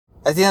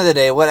at the end of the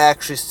day, what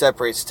actually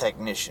separates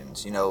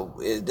technicians?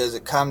 Does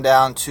it come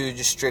down to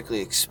just strictly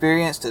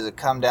experience? Does it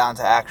come down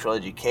to actual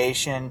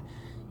education?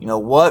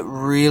 What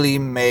really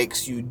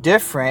makes you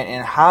different,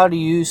 and how do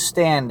you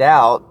stand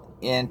out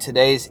in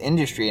today's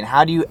industry, and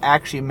how do you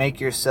actually make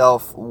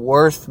yourself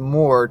worth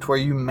more to where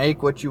you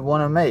make what you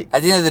want to make?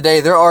 At the end of the day,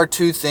 there are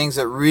two things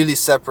that really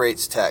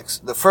separates techs.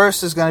 The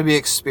first is going to be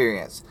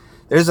experience.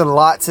 There's a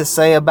lot to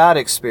say about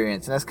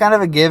experience, and that's kind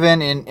of a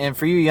given, and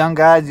for you young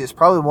guys, it's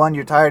probably one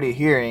you're tired of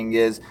hearing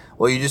is,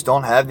 well, you just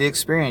don't have the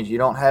experience, you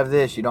don't have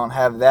this, you don't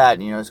have that,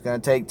 it's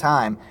going to take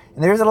time.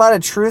 And there's a lot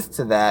of truth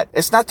to that.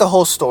 It's not the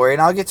whole story,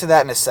 and I'll get to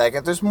that in a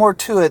second. There's more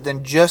to it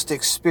than just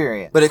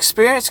experience. But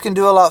experience can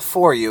do a lot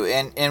for you,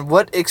 and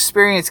what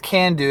experience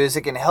can do is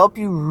it can help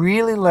you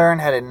really learn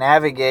how to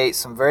navigate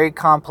some very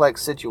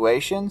complex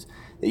situations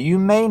that you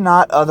may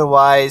not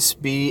otherwise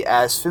be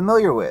as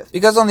familiar with.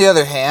 Because on the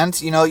other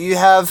hand, you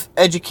have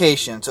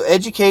education. So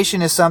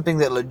education is something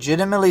that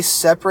legitimately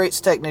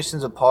separates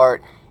technicians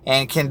apart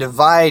and can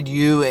divide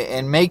you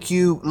and make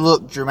you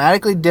look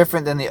dramatically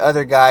different than the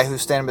other guy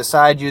who's standing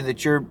beside you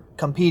that you're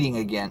competing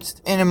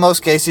against. And in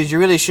most cases, you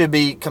really should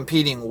be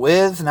competing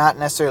with, not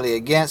necessarily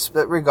against,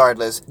 but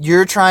regardless,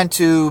 you're trying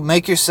to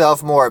make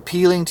yourself more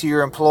appealing to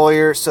your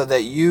employer so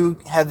that you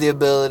have the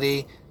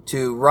ability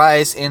to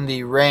rise in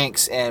the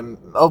ranks and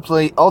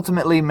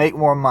ultimately make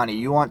more money.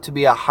 You want to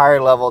be a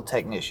higher level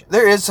technician.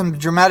 There is some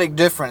dramatic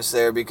difference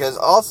there because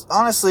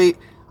honestly,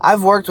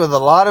 I've worked with a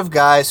lot of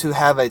guys who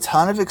have a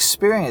ton of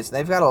experience.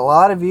 They've got a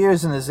lot of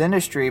years in this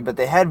industry, but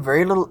they had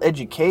very little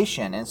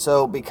education. And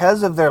so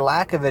because of their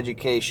lack of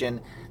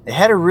education, they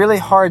had a really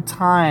hard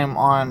time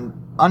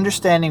on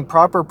understanding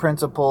proper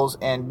principles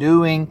and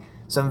doing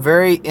some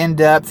very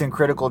in-depth and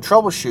critical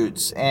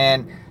troubleshoots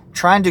and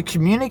trying to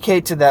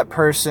communicate to that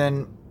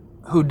person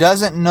who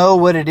doesn't know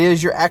what it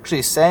is you're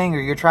actually saying or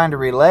you're trying to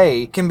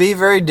relay can be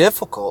very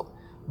difficult.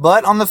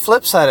 But on the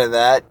flip side of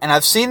that, and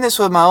I've seen this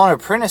with my own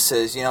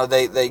apprentices,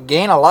 they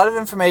gain a lot of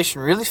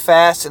information really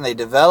fast and they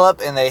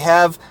develop and they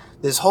have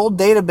this whole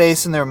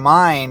database in their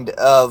mind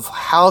of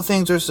how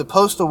things are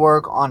supposed to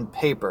work on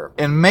paper.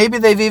 And maybe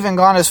they've even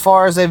gone as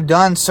far as they've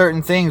done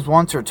certain things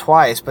once or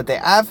twice, but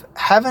they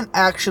haven't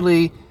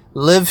actually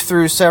lived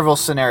through several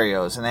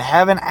scenarios and they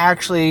haven't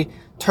actually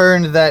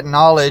turned that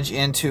knowledge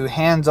into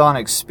hands-on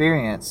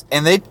experience,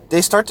 and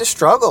they start to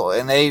struggle,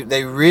 and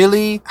they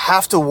really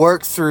have to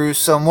work through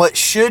some what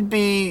should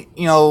be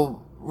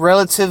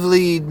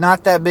relatively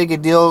not that big a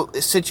deal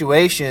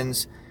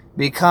situations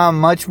become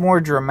much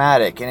more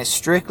dramatic, and it's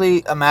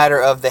strictly a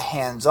matter of the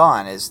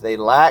hands-on, as they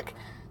lack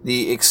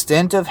the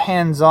extent of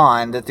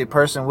hands-on that the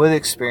person with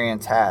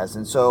experience has.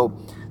 And so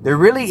there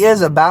really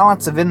is a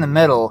balance of in the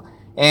middle.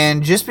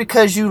 And just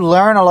because you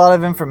learn a lot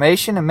of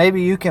information and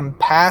maybe you can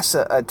pass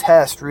a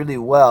test really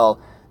well,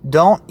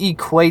 don't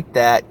equate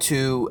that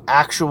to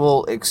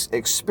actual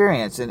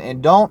experience.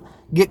 And don't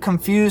get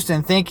confused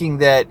in thinking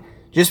that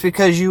just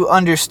because you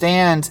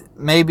understand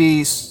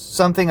maybe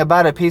something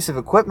about a piece of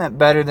equipment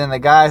better than the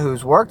guy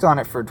who's worked on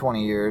it for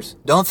 20 years,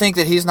 don't think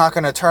that he's not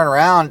going to turn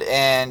around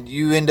and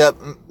you end up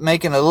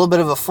making a little bit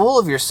of a fool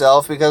of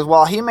yourself, because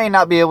while he may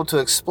not be able to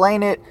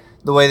explain it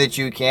the way that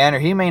you can, or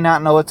he may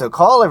not know what to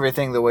call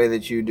everything the way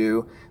that you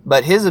do,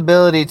 but his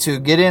ability to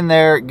get in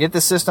there, get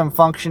the system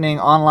functioning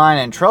online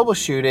and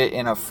troubleshoot it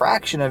in a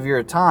fraction of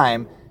your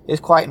time is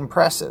quite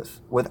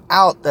impressive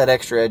without that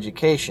extra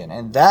education.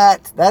 And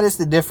that is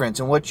the difference.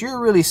 And what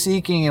you're really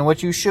seeking and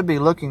what you should be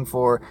looking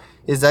for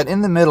is that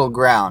in the middle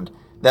ground,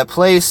 that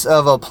place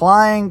of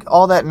applying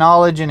all that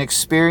knowledge and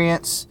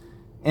experience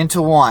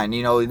into one,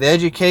 the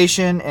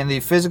education and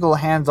the physical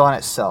hands-on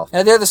itself.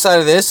 Now, the other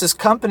side of this is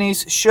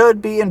companies should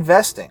be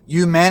investing.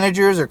 You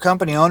managers or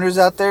company owners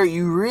out there,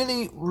 you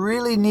really,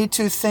 really need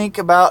to think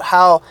about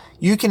how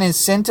you can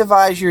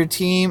incentivize your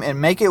team and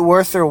make it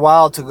worth their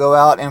while to go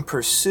out and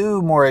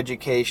pursue more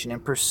education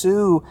and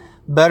pursue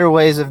better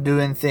ways of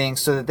doing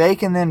things so that they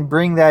can then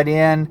bring that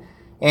in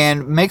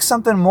and make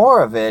something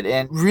more of it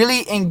and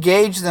really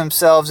engage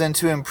themselves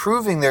into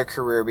improving their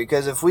career.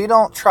 Because if we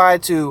don't try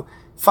to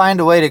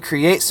find a way to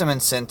create some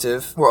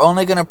incentive, we're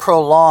only going to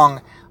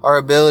prolong our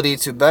ability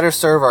to better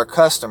serve our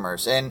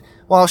customers. And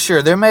while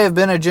sure, there may have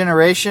been a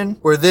generation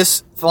where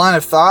this line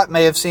of thought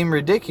may have seemed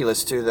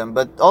ridiculous to them,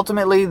 but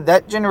ultimately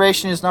that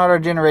generation is not our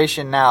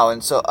generation now.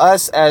 And so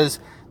us as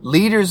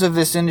leaders of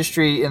this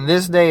industry in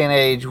this day and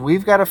age,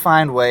 we've got to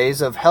find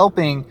ways of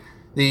helping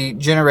the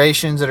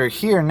generations that are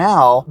here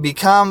now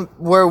become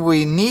where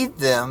we need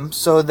them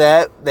so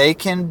that they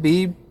can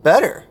be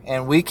better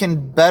and we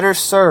can better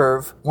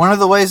serve. One of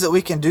the ways that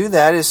we can do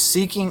that is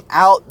seeking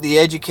out the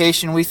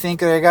education we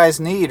think our guys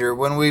need, or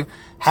when we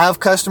have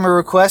customer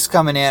requests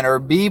coming in, or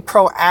be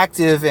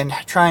proactive in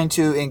trying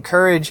to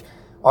encourage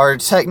our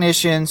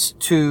technicians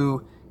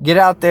to get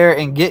out there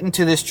and get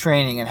into this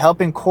training and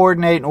helping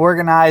coordinate and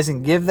organize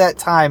and give that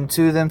time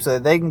to them so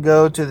that they can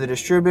go to the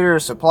distributor,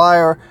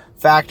 supplier,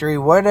 factory,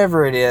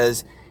 whatever it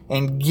is,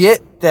 and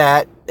get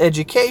that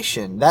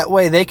education. That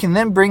way they can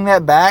then bring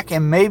that back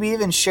and maybe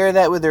even share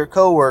that with their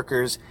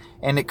coworkers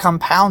and it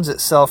compounds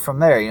itself from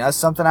there. That's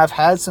something I've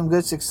had some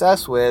good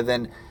success with,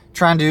 and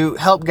trying to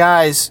help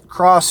guys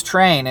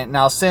cross-train. And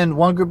I'll send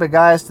one group of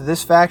guys to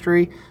this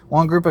factory,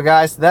 one group of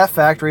guys to that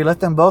factory, let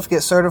them both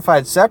get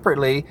certified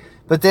separately,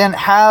 but then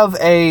have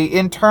a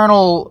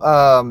internal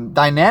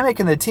dynamic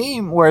in the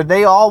team where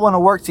they all want to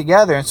work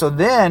together. And so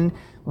then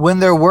when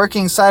they're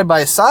working side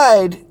by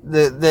side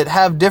that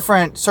have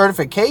different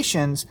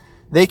certifications,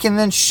 they can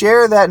then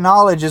share that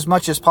knowledge as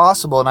much as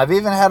possible. And I've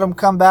even had them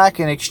come back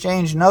and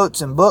exchange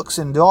notes and books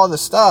and do all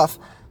this stuff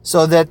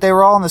so that they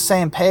were all on the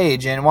same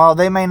page. And while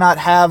they may not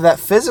have that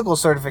physical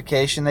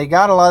certification, they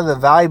got a lot of the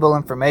valuable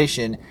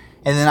information.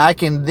 And then I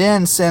can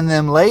then send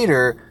them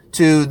later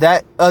to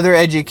that other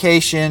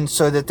education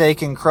so that they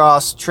can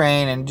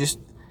cross-train, and just,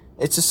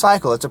 it's a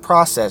cycle, it's a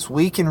process.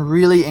 We can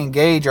really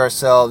engage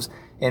ourselves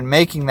in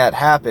making that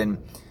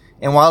happen.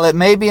 And while it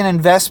may be an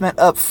investment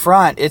up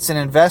front, it's an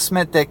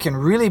investment that can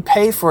really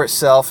pay for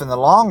itself in the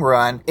long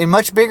run in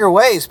much bigger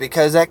ways,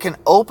 because that can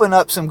open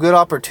up some good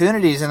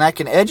opportunities, and that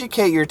can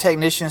educate your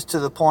technicians to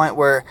the point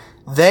where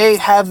they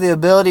have the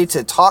ability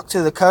to talk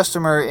to the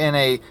customer in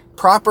a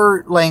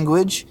proper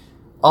language,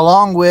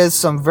 along with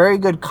some very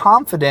good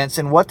confidence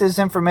in what this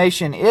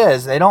information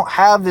is. They don't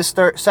have this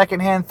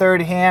second-hand,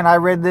 third-hand, I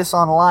read this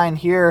online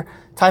here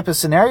type of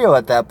scenario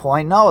at that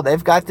point. No,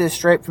 they've got this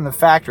straight from the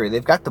factory.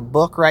 They've got the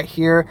book right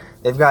here.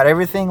 They've got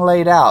everything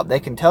laid out.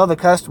 They can tell the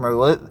customer,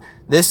 well,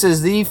 this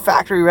is the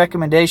factory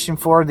recommendation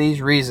for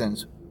these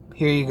reasons.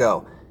 Here you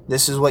go.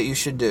 This is what you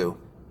should do.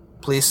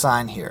 Please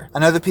sign here.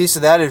 Another piece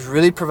of that is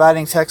really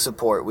providing tech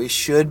support. We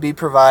should be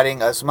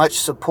providing as much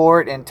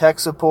support and tech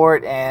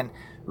support, and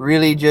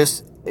really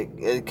just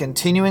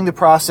continuing the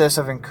process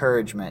of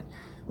encouragement.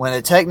 When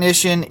a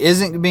technician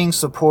isn't being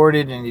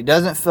supported and he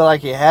doesn't feel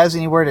like he has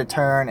anywhere to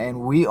turn,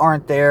 and we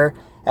aren't there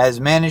as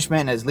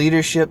management and as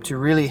leadership to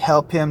really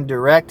help him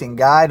direct and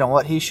guide on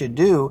what he should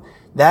do,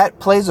 that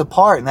plays a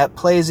part, and that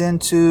plays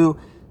into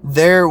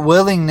their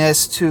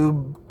willingness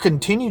to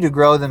continue to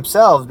grow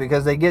themselves,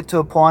 because they get to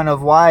a point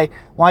of why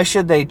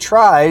should they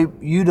try?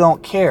 You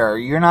don't care.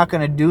 You're not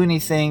going to do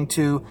anything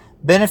to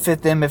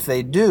benefit them if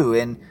they do.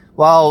 And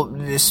while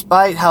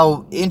despite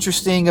how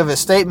interesting of a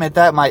statement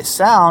that might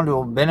sound,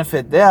 will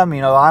benefit them,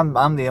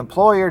 I'm the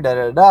employer,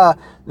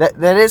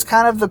 that is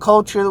kind of the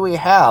culture that we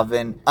have.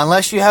 And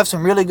unless you have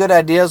some really good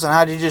ideas on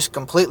how to just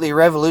completely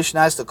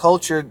revolutionize the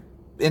culture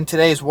in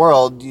today's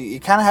world, you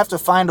kind of have to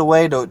find a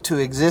way to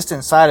exist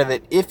inside of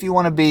it if you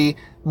want to be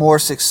more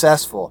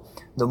successful.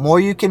 The more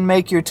you can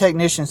make your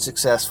technicians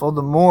successful,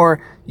 the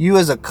more you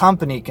as a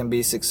company can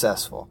be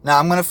successful. Now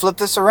I'm going to flip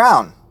this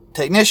around.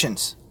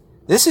 Technicians,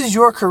 this is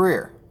your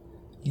career.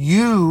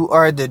 You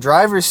are at the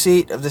driver's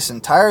seat of this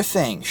entire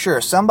thing. Sure,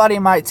 somebody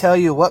might tell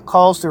you what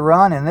calls to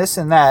run and this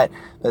and that,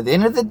 but at the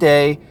end of the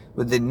day,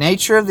 with the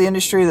nature of the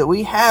industry that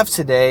we have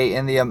today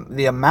and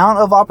the amount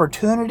of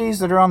opportunities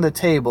that are on the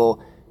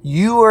table,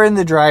 you are in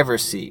the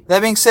driver's seat.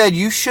 That being said,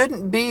 you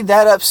shouldn't be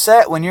that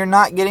upset when you're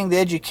not getting the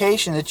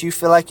education that you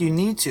feel like you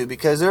need to,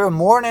 because there are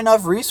more than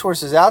enough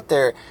resources out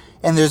there,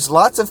 and there's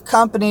lots of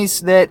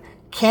companies that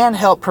can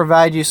help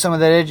provide you some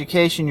of that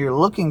education you're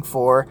looking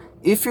for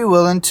if you're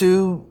willing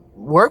to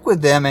work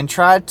with them and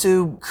try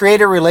to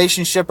create a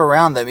relationship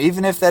around them.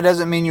 Even if that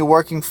doesn't mean you're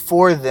working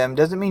for them,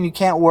 doesn't mean you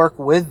can't work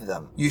with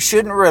them. You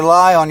shouldn't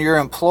rely on your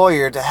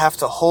employer to have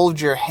to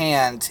hold your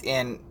hand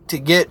in to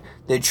get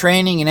the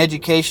training and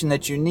education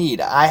that you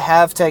need. I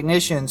have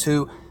technicians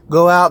who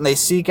go out and they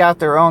seek out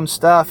their own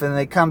stuff, and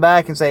they come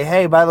back and say,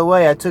 hey, by the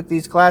way, I took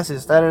these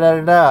classes,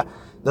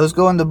 Those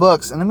go in the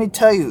books. And let me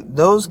tell you,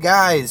 those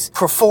guys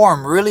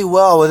perform really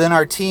well within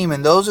our team,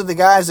 and those are the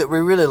guys that we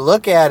really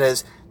look at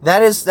as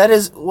that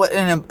is what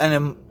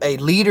a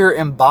leader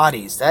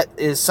embodies. That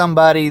is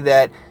somebody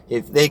that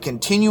if they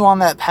continue on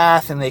that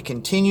path and they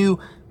continue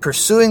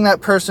pursuing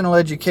that personal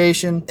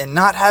education and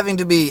not having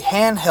to be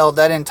handheld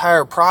that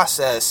entire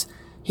process,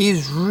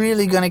 he's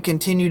really going to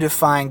continue to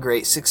find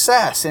great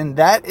success. And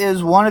that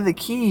is one of the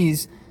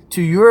keys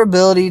to your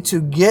ability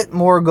to get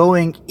more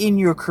going in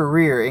your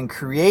career and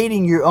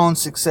creating your own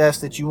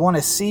success that you want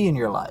to see in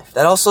your life.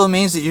 That also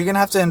means that you're going to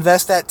have to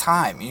invest that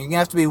time. You're going to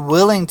have to be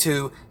willing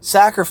to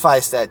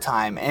sacrifice that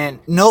time. And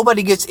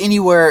nobody gets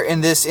anywhere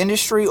in this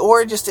industry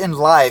or just in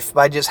life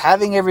by just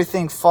having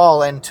everything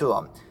fall into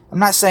them. I'm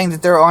not saying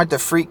that there aren't the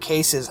freak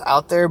cases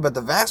out there, but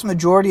the vast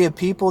majority of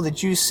people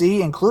that you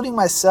see, including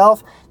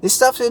myself, this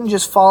stuff didn't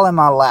just fall in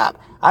my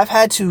lap. I've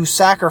had to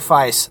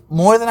sacrifice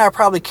more than I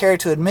probably care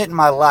to admit in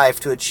my life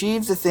to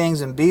achieve the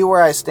things and be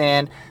where I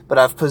stand, but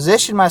I've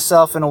positioned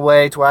myself in a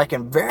way to where I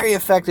can very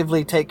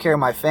effectively take care of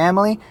my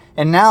family,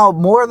 and now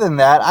more than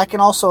that, I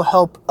can also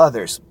help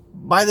others.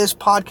 By this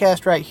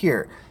podcast right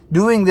here,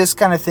 doing this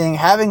kind of thing,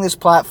 having this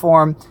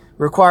platform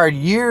required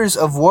years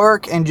of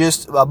work and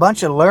just a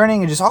bunch of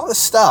learning and just all this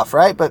stuff,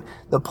 right? But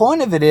the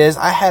point of it is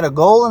I had a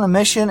goal and a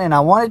mission, and I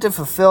wanted to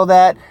fulfill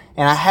that,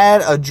 and I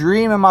had a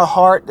dream in my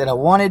heart that I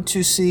wanted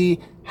to see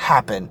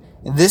happen.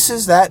 And this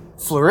is that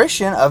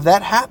flourishing of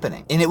that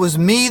happening. And it was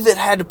me that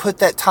had to put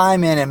that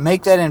time in and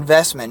make that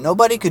investment.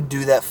 Nobody could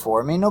do that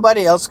for me.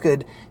 Nobody else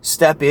could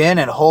step in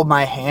and hold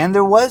my hand.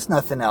 There was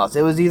nothing else.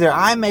 It was either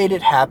I made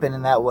it happen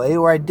in that way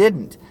or I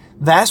didn't.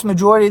 Vast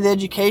majority of the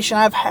education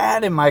I've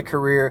had in my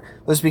career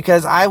was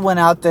because I went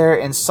out there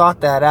and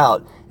sought that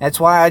out. That's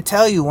why I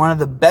tell you, one of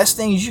the best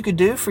things you could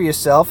do for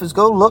yourself is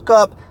go look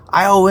up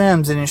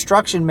IOMs and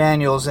instruction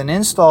manuals and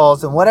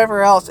installs and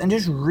whatever else and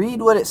just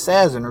read what it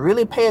says and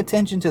really pay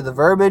attention to the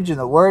verbiage and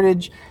the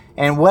wordage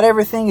and what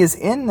everything is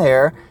in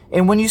there.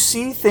 And when you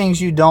see things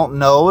you don't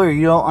know or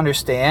you don't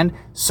understand,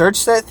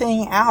 search that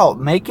thing out.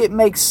 Make it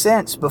make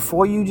sense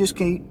before you just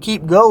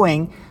keep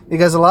going,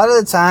 because a lot of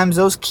the times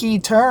those key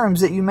terms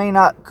that you may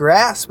not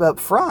grasp up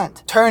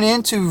front turn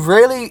into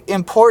really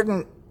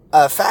important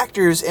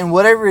factors in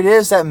whatever it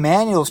is that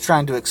manual's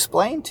trying to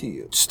explain to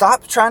you.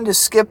 Stop trying to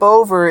skip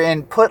over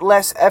and put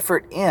less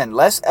effort in.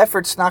 Less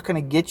effort's not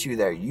going to get you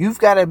there. You've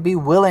got to be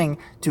willing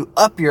to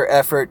up your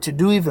effort to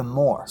do even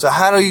more. So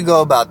how do you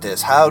go about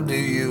this? How do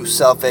you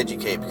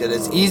self-educate? Because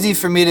it's easy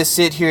for me to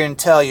sit here and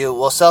tell you,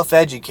 well,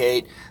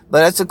 self-educate, but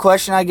that's a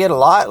question I get a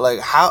lot.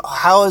 Like,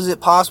 how is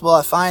it possible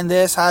I find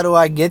this? How do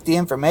I get the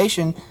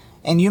information?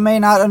 And you may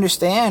not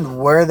understand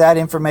where that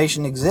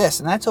information exists,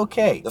 and that's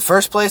okay. The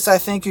first place I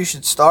think you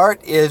should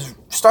start is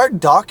start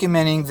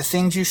documenting the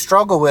things you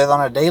struggle with on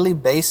a daily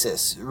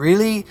basis.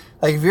 Really,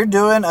 like if you're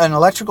doing an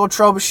electrical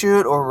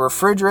troubleshoot or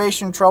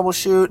refrigeration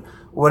troubleshoot,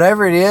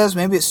 whatever it is,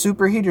 maybe it's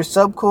superheat or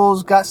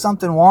subcools, got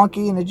something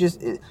wonky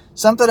and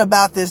something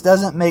about this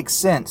doesn't make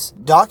sense.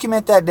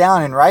 Document that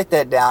down and write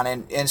that down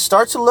and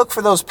start to look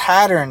for those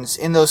patterns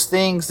in those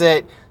things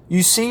that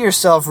you see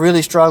yourself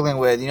really struggling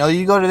with. You know,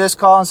 you go to this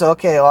call and say,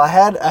 okay, well, I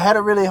had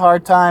a really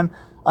hard time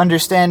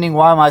understanding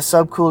why my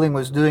subcooling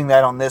was doing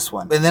that on this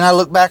one. And then I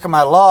look back at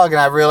my log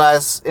and I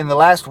realize in the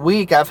last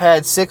week I've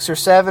had 6 or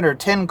 7 or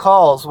 10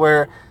 calls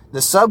where the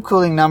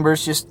subcooling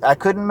numbers I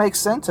couldn't make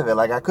sense of it.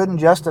 Like I couldn't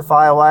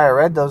justify why I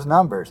read those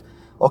numbers.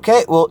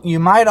 Okay, well, you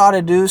might ought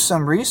to do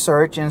some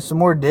research and some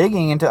more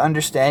digging into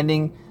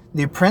understanding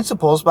the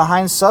principles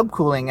behind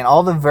subcooling and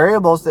all the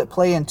variables that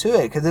play into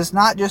it. Because it's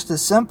not just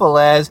as simple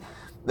as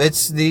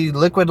it's the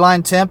liquid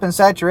line temp and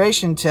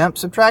saturation temp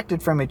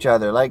subtracted from each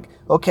other. Like,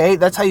 okay,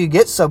 that's how you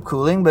get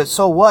subcooling, but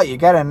so what? You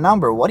got a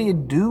number. What do you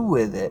do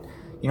with it?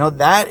 You know,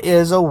 that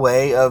is a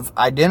way of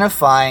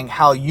identifying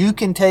how you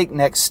can take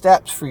next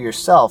steps for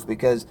yourself,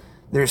 because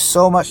there's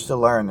so much to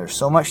learn. There's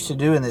so much to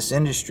do in this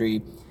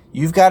industry.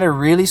 You've got to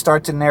really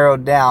start to narrow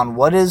down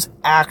what is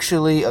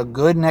actually a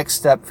good next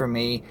step for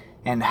me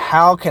and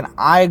how can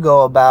I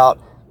go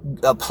about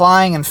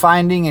applying and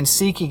finding and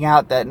seeking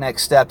out that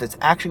next step that's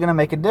actually going to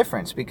make a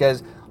difference.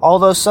 Because all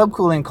those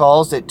subcooling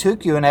calls that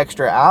took you an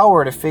extra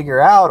hour to figure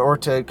out or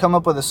to come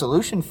up with a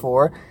solution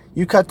for,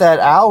 you cut that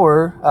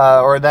hour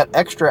or that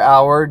extra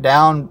hour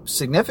down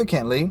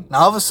significantly. Now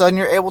all of a sudden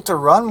you're able to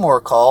run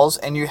more calls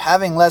and you're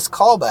having less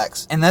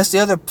callbacks. And that's the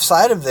other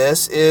side of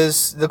this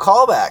is the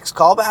callbacks.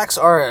 Callbacks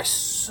are a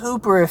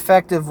super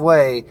effective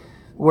way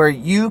where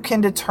you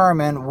can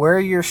determine where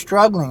you're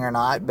struggling or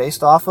not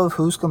based off of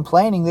who's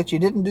complaining that you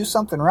didn't do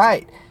something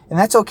right. And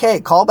that's okay.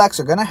 Callbacks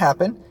are going to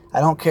happen.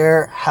 I don't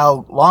care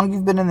how long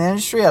you've been in the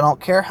industry. I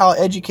don't care how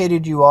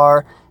educated you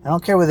are. I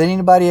don't care what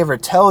anybody ever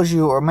tells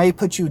you or may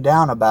put you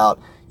down about.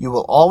 You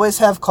will always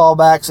have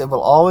callbacks. It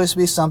will always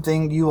be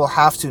something you will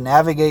have to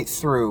navigate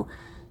through.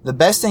 The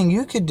best thing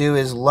you could do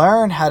is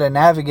learn how to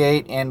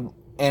navigate and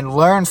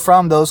learn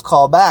from those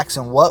callbacks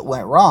and what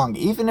went wrong,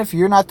 even if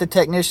you're not the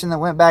technician that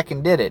went back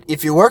and did it.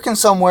 If you're working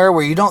somewhere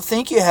where you don't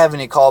think you have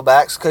any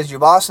callbacks because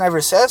your boss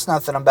never says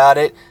nothing about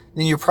it,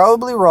 then you're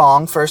probably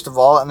wrong, first of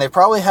all, and they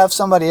probably have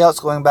somebody else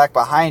going back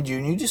behind you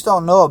and you just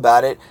don't know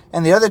about it,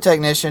 and the other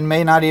technician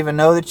may not even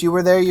know that you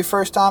were there your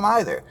first time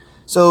either.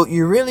 So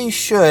you really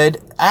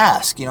should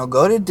ask,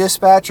 go to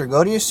dispatch or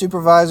go to your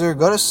supervisor,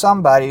 go to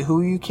somebody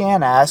who you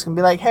can ask and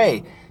be like,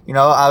 hey,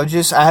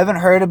 I haven't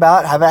heard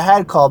about, have I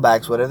had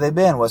callbacks? What have they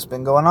been? What's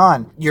been going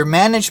on? Your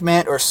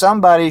management or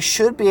somebody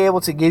should be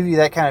able to give you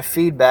that kind of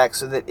feedback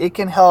so that it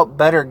can help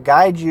better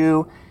guide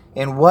you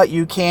in what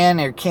you can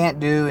or can't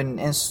do and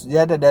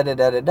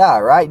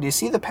right? Do you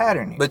see the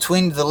pattern?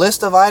 Between the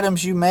list of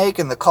items you make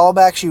and the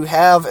callbacks you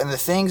have and the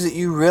things that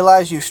you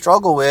realize you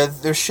struggle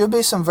with, there should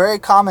be some very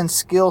common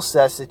skill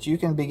sets that you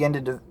can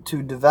begin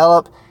to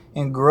develop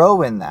and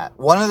grow in that.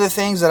 One of the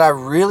things that I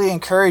really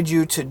encourage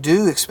you to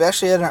do,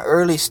 especially at an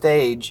early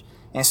stage,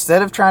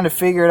 instead of trying to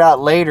figure it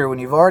out later when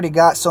you've already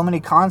got so many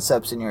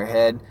concepts in your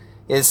head,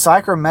 is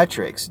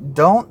psychrometrics.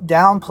 Don't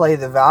downplay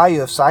the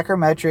value of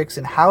psychrometrics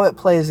and how it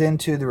plays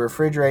into the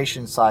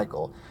refrigeration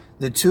cycle.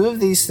 The two of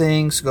these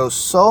things go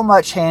so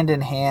much hand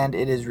in hand,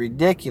 it is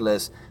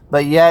ridiculous.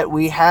 But yet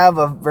we have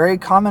a very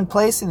common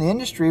place in the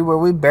industry where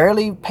we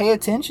barely pay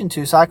attention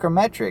to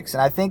psychrometrics.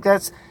 And I think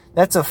that's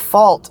a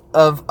fault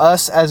of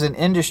us as an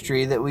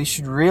industry that we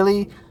should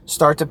really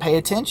start to pay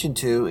attention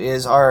to,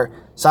 is our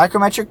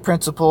psychrometric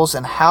principles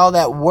and how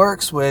that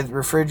works with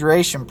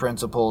refrigeration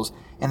principles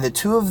and the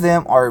two of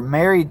them are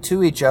married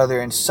to each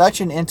other in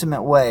such an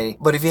intimate way.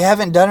 But if you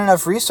haven't done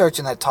enough research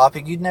in that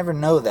topic, you'd never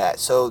know that.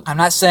 So I'm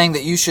not saying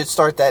that you should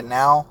start that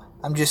now.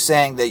 I'm just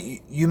saying that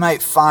you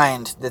might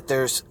find that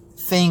there's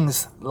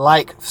things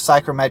like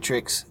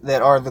psychrometrics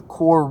that are the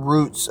core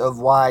roots of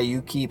why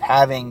you keep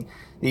having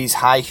these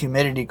high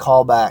humidity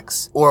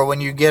callbacks. Or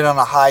when you get on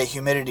a high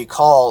humidity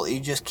call, you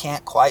just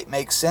can't quite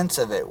make sense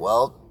of it.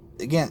 Well,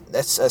 again,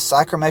 that's a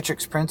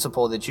psychrometrics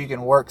principle that you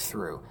can work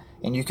through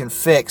and you can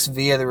fix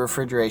via the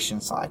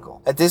refrigeration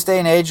cycle. At this day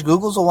and age,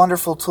 Google's a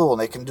wonderful tool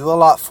and it can do a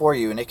lot for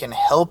you, and it can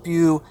help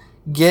you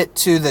get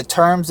to the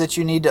terms that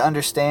you need to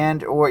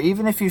understand, or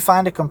even if you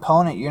find a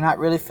component you're not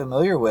really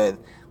familiar with.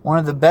 One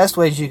of the best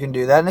ways you can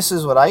do that, and this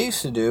is what I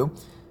used to do,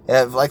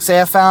 like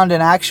say I found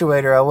an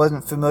actuator I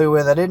wasn't familiar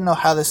with, I didn't know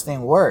how this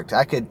thing worked.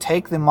 I could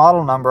take the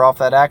model number off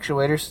that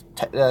actuator's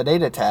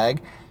data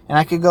tag, and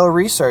I could go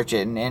research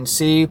it and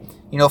see,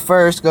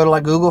 first go to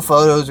like Google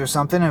Photos or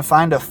something and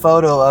find a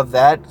photo of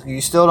that.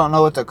 You still don't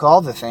know what to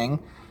call the thing.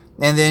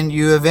 And then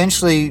you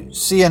eventually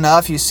see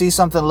enough, you see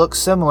something looks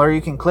similar,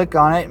 you can click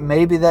on it,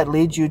 maybe that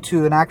leads you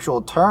to an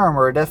actual term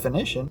or a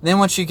definition. Then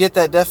once you get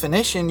that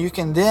definition, you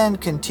can then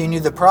continue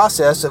the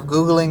process of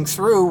Googling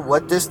through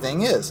what this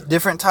thing is.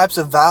 Different types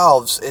of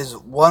valves is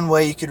one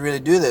way you could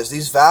really do this.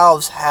 These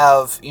valves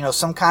have,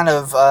 some kind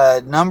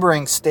of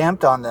numbering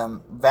stamped on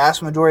them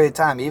vast majority of the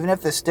time. Even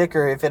if the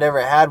sticker, if it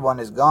ever had one,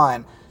 is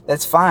gone,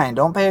 that's fine.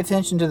 Don't pay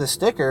attention to the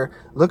sticker.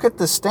 Look at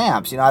the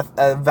stamps.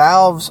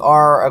 Valves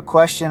are a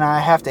question I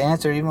have to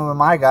answer even with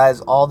my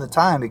guys all the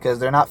time because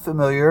they're not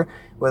familiar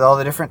with all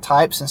the different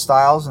types and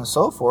styles and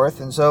so forth.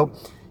 And so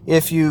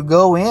if you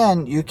go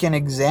in, you can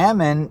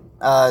examine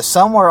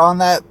somewhere on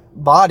that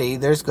body,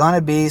 there's going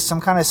to be some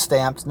kind of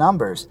stamped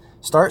numbers.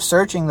 Start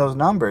searching those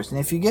numbers. And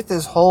if you get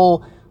this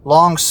whole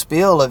long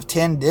spiel of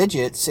 10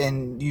 digits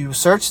and you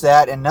search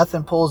that and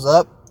nothing pulls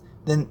up,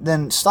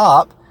 then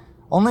stop.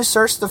 Only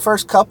search the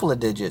first couple of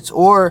digits,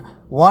 or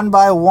one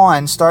by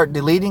one start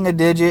deleting a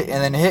digit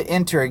and then hit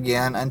enter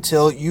again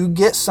until you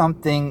get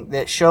something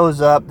that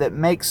shows up that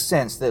makes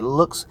sense, that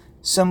looks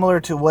similar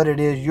to what it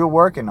is you're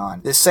working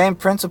on. The same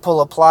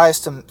principle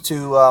applies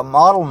to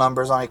model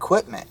numbers on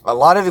equipment. A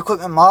lot of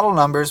equipment model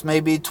numbers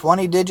may be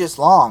 20 digits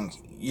long.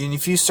 And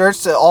if you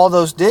search all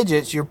those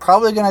digits, you're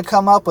probably going to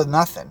come up with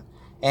nothing.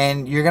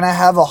 And you're going to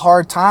have a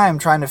hard time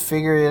trying to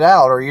figure it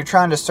out, or you're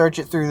trying to search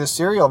it through the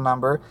serial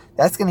number.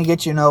 That's going to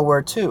get you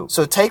nowhere too.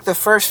 So take the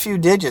first few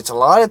digits. A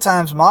lot of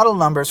times model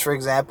numbers, for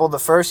example, the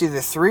first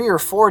either 3 or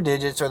 4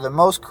 digits are the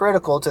most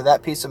critical to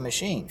that piece of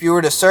machine. If you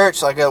were to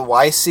search like a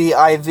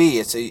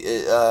YCIV,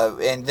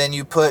 and then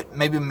you put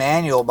maybe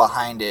manual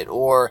behind it,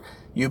 or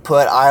you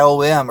put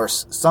IOM or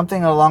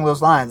something along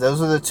those lines.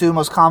 Those are the two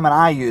most common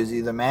I use,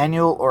 either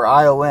manual or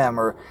IOM.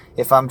 Or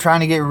if I'm trying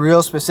to get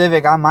real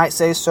specific, I might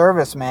say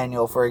service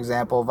manual, for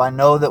example. If I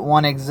know that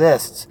one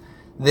exists,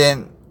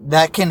 then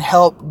that can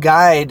help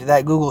guide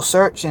that Google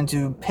search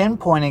into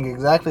pinpointing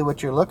exactly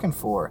what you're looking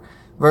for.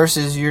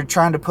 Versus you're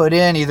trying to put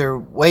in either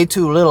way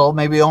too little,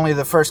 maybe only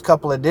the first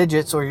couple of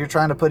digits, or you're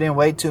trying to put in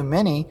way too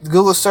many.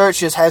 Google search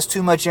just has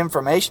too much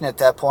information at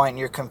that point and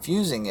you're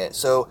confusing it.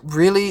 So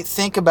really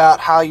think about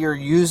how you're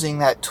using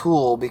that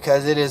tool,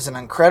 because it is an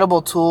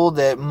incredible tool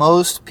that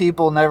most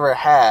people never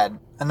had.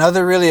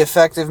 Another really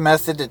effective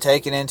method to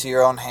take it into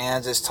your own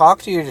hands is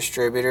talk to your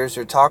distributors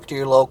or talk to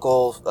your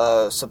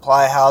local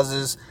supply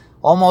houses.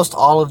 Almost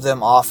all of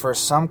them offer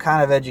some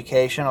kind of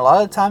education. A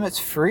lot of the time it's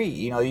free.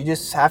 You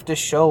just have to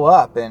show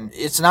up, and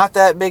it's not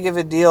that big of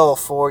a deal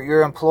for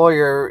your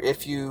employer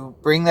if you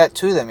bring that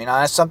to them.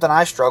 That's something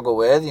I struggle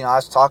with. I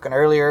was talking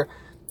earlier,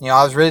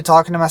 I was really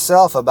talking to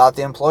myself about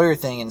the employer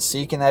thing and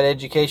seeking that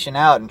education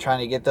out and trying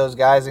to get those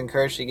guys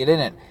encouraged to get in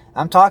it.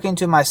 I'm talking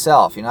to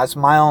myself. That's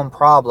my own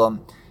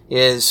problem,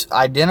 is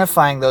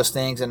identifying those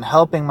things and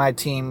helping my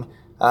team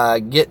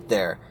get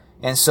there.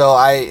 And so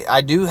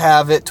I do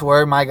have it to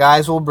where my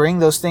guys will bring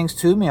those things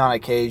to me on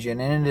occasion,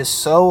 and it is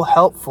so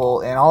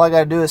helpful, and all I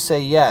got to do is say,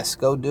 yes,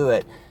 go do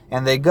it,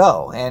 and they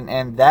go.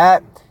 And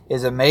that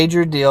is a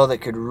major deal that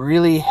could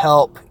really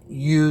help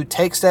you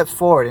take steps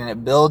forward, and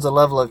it builds a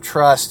level of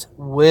trust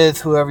with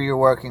whoever you're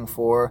working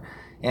for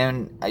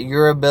and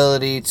your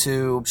ability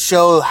to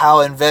show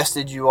how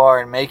invested you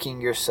are in making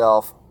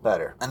yourself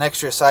better. An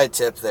extra side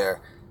tip there,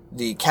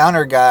 the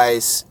counter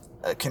guys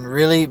can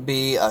really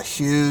be a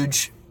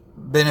huge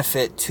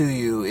benefit to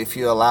you if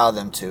you allow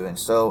them to. And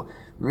so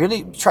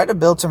really try to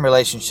build some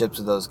relationships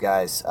with those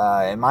guys.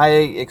 In my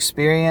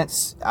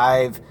experience,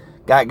 I've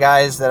got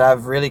guys that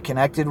I've really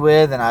connected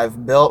with, and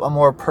I've built a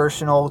more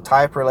personal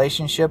type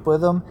relationship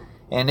with them,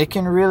 and it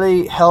can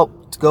really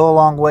help to go a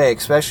long way,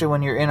 especially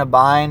when you're in a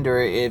bind,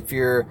 or if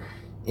you're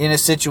in a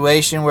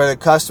situation where the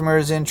customer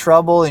is in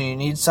trouble and you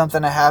need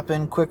something to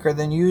happen quicker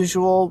than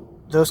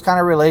usual. Those kind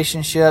of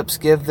relationships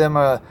give them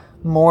a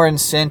more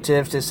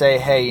incentive to say,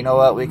 hey, you know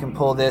what, we can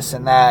pull this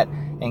and that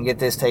and get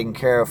this taken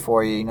care of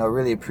for you,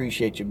 really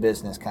appreciate your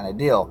business kind of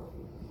deal.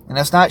 And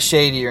that's not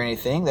shady or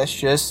anything. That's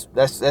just,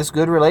 that's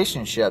good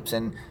relationships.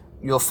 And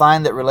you'll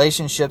find that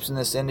relationships in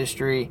this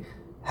industry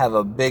have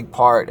a big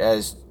part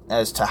as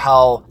as to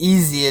how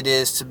easy it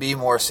is to be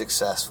more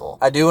successful.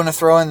 I do want to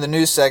throw in the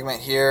news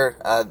segment here.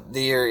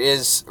 There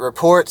is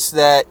reports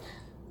that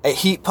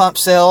heat pump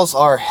sales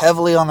are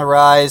heavily on the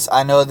rise.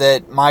 I know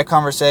that my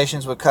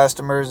conversations with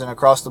customers and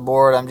across the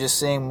board, I'm just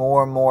seeing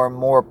more and more and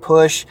more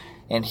push,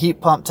 and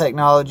heat pump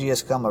technology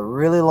has come a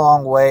really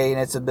long way in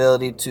its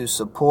ability to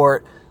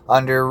support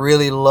under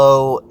really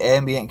low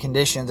ambient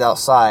conditions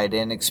outside.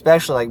 And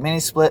especially like mini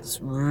splits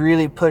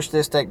really push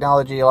this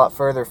technology a lot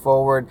further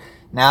forward.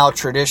 Now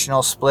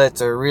traditional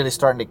splits are really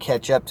starting to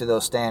catch up to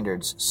those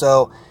standards.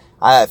 So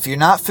if you're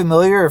not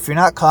familiar, if you're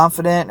not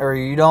confident, or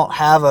you don't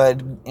have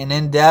an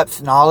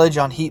in-depth knowledge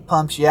on heat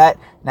pumps yet,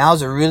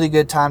 now's a really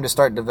good time to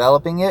start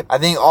developing it. I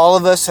think all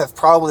of us have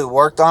probably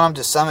worked on them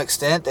to some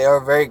extent. They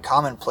are very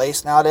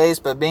commonplace nowadays,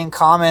 but being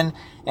common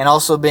and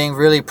also being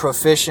really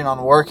proficient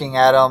on working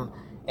at them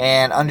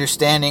and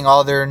understanding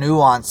all their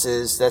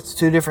nuances, that's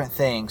two different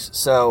things.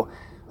 So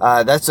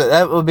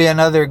that will be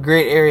another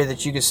great area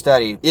that you could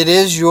study. It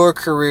is your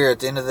career at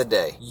the end of the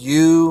day.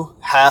 You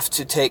have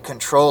to take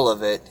control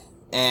of it.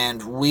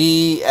 And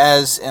we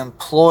as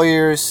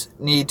employers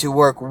need to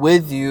work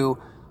with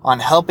you on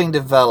helping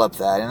develop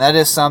that. And that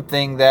is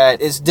something that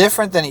is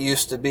different than it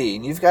used to be.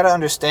 And you've got to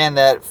understand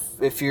that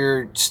if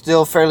you're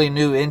still fairly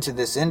new into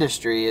this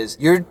industry, is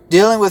you're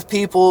dealing with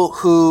people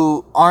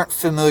who aren't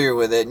familiar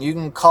with it. And you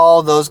can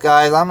call those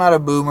guys, I'm not a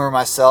boomer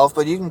myself,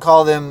 but you can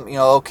call them,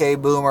 okay,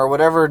 boomer,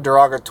 whatever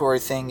derogatory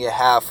thing you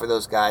have for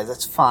those guys.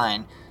 That's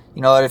fine.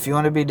 You know what? If you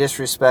want to be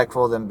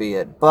disrespectful, then be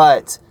it.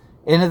 But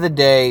end of the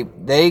day,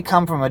 they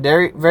come from a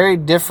very, very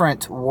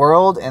different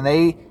world, and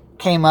they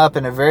came up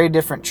in a very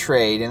different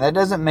trade, and that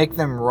doesn't make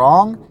them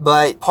wrong,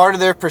 but part of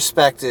their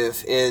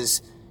perspective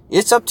is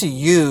it's up to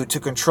you to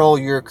control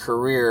your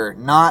career,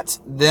 not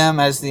them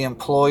as the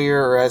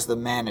employer or as the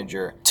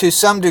manager. To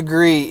some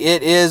degree,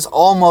 it is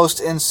almost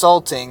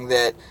insulting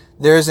that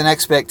there's an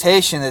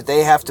expectation that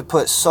they have to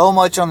put so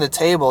much on the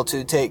table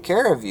to take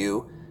care of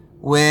you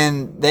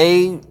when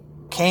they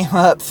came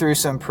up through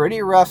some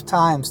pretty rough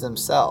times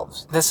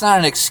themselves. That's not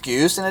an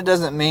excuse, and it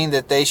doesn't mean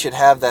that they should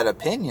have that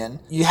opinion.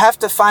 You have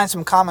to find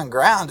some common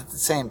ground at the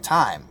same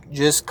time.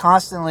 Just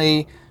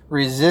constantly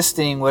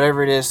resisting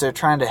whatever it is they're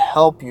trying to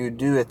help you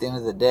do at the end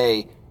of the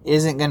day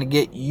isn't going to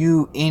get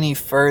you any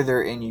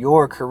further in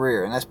your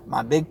career. And that's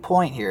my big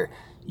point here.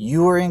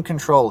 You are in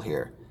control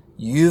here.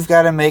 You've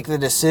got to make the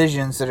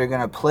decisions that are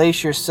going to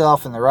place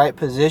yourself in the right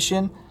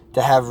position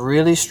to have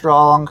really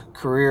strong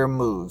career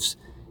moves.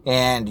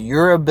 And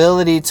your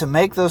ability to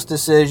make those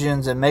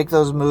decisions and make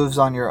those moves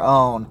on your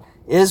own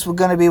is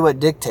going to be what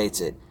dictates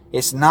it.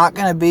 It's not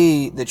going to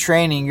be the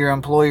training your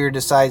employer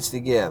decides to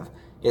give.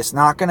 It's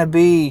not going to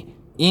be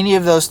any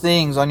of those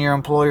things on your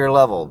employer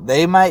level.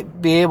 They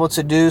might be able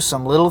to do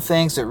some little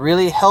things that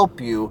really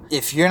help you.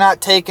 If you're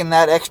not taking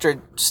that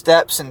extra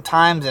steps and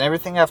times and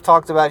everything I've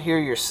talked about here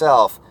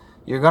yourself,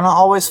 you're going to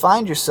always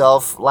find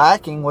yourself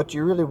lacking what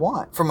you really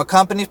want. From a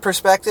company's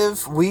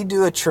perspective, we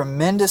do a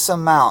tremendous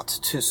amount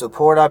to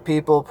support our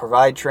people,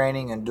 provide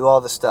training, and do all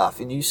the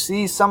stuff. And you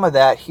see some of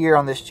that here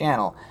on this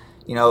channel.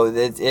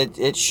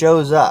 It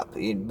shows up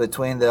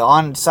between the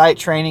on-site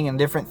training and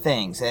different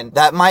things. And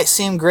that might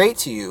seem great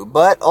to you,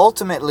 but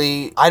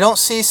ultimately, I don't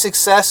see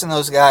success in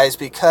those guys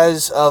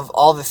because of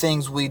all the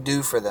things we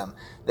do for them.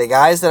 The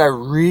guys that I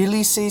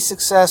really see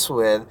success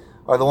with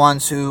are the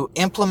ones who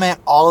implement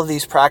all of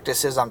these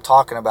practices I'm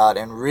talking about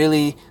and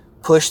really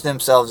push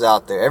themselves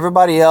out there.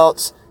 Everybody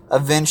else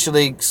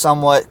eventually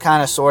somewhat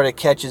kind of sort of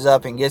catches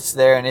up and gets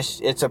there, and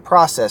it's a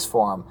process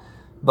for them.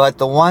 But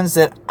the ones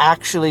that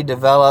actually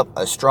develop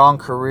a strong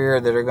career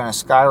that are going to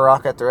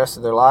skyrocket the rest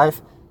of their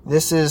life,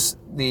 this is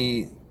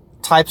the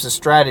types of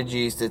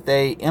strategies that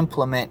they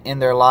implement in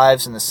their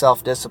lives and the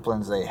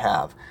self-disciplines they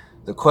have.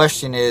 The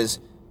question is,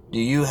 do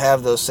you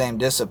have those same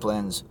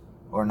disciplines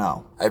or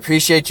no? I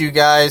appreciate you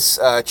guys.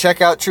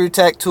 Check out True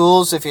Tech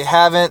Tools if you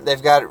haven't.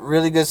 They've got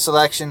really good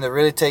selection to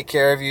really take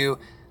care of you.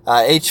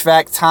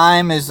 HVAC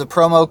Time is the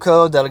promo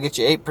code that'll get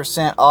you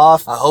 8%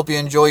 off. I hope you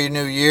enjoy your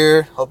new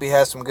year. Hope you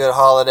have some good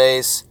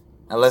holidays.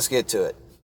 Now let's get to it.